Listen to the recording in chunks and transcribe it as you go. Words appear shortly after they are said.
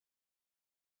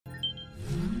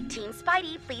Team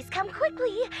Spidey, please come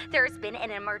quickly. There's been an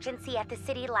emergency at the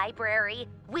city library.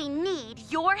 We need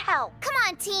your help. Come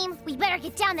on, team. We better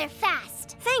get down there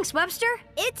fast. Thanks, Webster.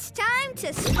 It's time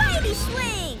to Spidey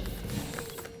swing!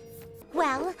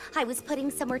 Well, I was putting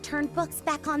some returned books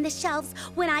back on the shelves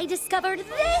when I discovered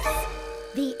this.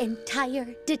 The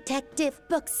entire detective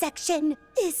book section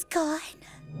is gone.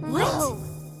 What? Whoa.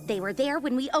 They were there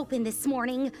when we opened this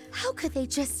morning. How could they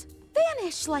just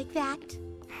vanish like that?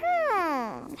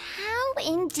 How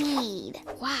indeed.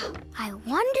 Wow, I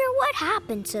wonder what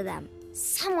happened to them.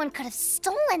 Someone could have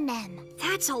stolen them.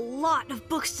 That's a lot of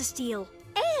books to steal.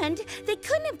 And they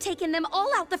couldn't have taken them all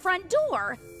out the front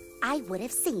door. I would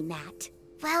have seen that.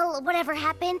 Well, whatever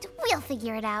happened, we'll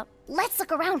figure it out. Let's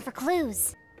look around for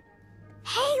clues.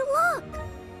 Hey, look!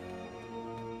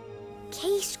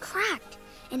 Case cracked.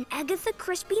 An Agatha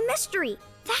Christie mystery.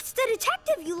 That's the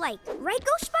detective you like, right,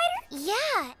 Ghost Spider?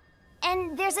 Yeah,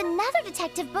 and there's another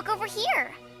detective book over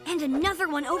here. And another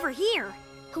one over here.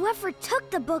 Whoever took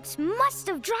the books must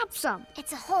have dropped some.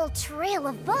 It's a whole trail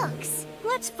of books.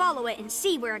 Let's follow it and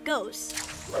see where it goes.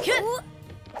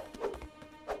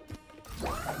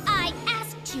 I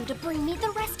asked you to bring me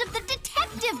the rest of the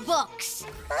detective books.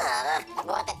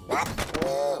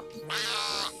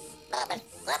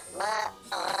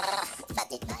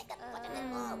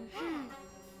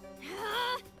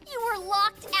 You were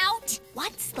locked out.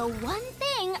 What's the one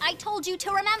thing I told you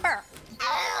to remember?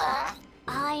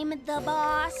 I'm the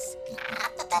boss.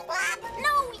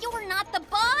 No, you're not the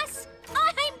boss.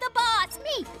 I'm the boss.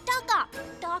 Me, Doc Ock.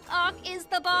 Doc Ock is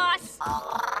the boss.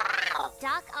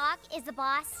 Doc Ock is the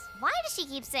boss? Why does she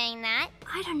keep saying that?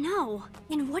 I don't know.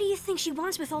 And what do you think she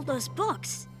wants with all those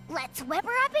books? Let's whip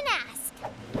her up and ask.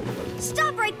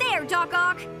 Stop right there, Doc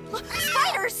Ock!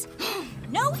 Spiders!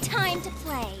 No time to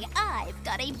play. I've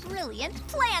got a brilliant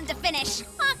plan to finish.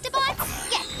 Octobots,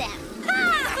 get them!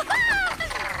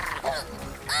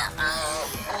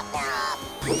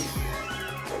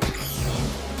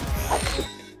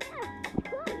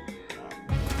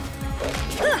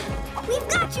 We've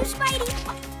got you, Spidey!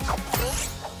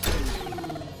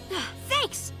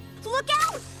 Thanks! Look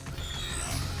out!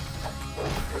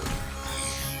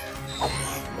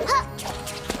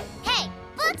 Hey,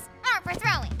 books aren't for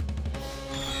throwing.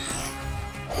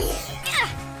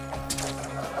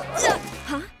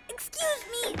 Huh? Excuse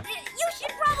me, you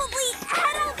should probably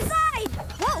head outside!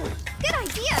 Whoa, good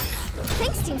idea!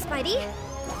 Thanks, Team Spidey.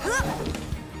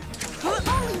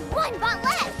 Only one bot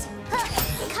left.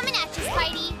 Coming at you,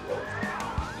 Spidey.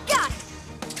 Got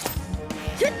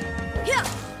it!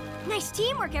 Nice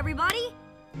teamwork, everybody!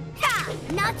 Ha!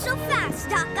 Not so fast,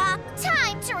 Doc Ock!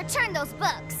 Time to return those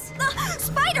books.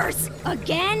 Spiders!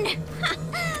 Again?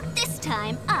 This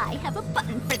time, I have a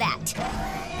button for that.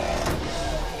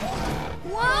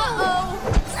 Whoa!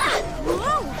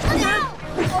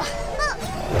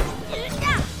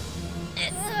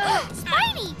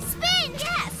 Spidey, spin!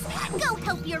 Yes! Go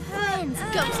help your friends,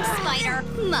 Ghost Spider.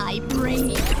 My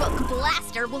brainy book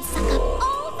blaster will suck up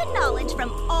all the knowledge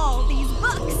from all these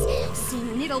books.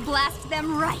 Soon it'll blast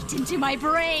them right into my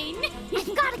brain.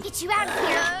 I've got to get you out of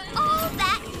here. All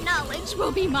that knowledge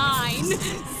will be mine.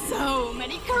 So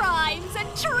many crimes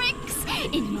and tricks.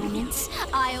 In moments,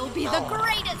 I'll be the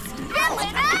greatest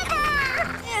villain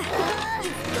ever!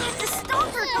 You've got to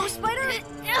stop her, Ghost Spider!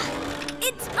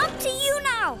 It's up to you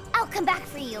now! I'll come back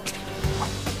for you.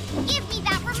 Give me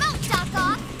that remote, Doc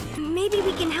Ock. Maybe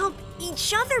we can help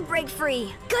each other break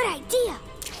free. Good idea.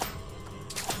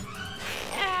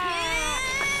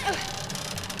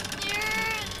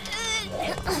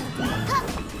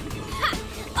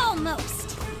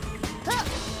 Almost.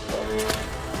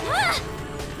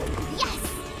 Yes!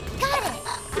 Got it!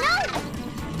 No!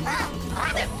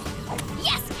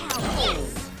 Yes, Cal! Yes!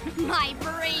 My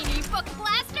brainy book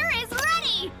blaster is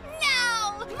ready! Now!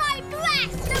 My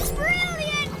blast of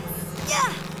brilliance!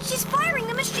 Yeah, she's firing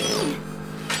the machine.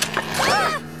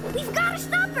 We've got to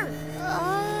stop her.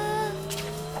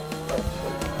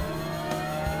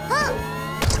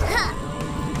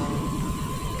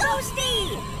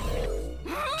 Ghosty!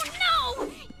 Oh, no!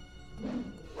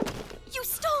 You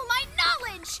stole my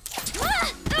knowledge!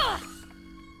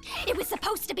 It was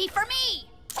supposed to be for me!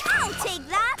 I'll take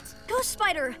that. Ghost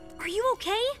Spider, are you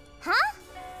okay? Huh?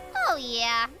 Oh,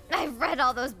 yeah. I've read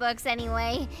all those books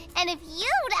anyway. And if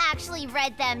you'd actually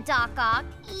read them, Doc Ock,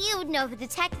 you'd know the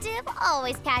detective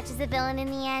always catches a villain in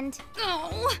the end.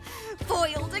 Oh,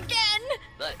 foiled again!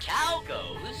 The cow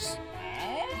goes.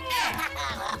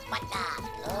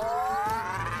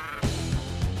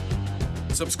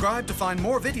 Subscribe to find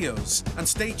more videos and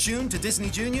stay tuned to Disney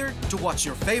Junior to watch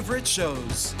your favorite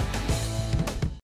shows.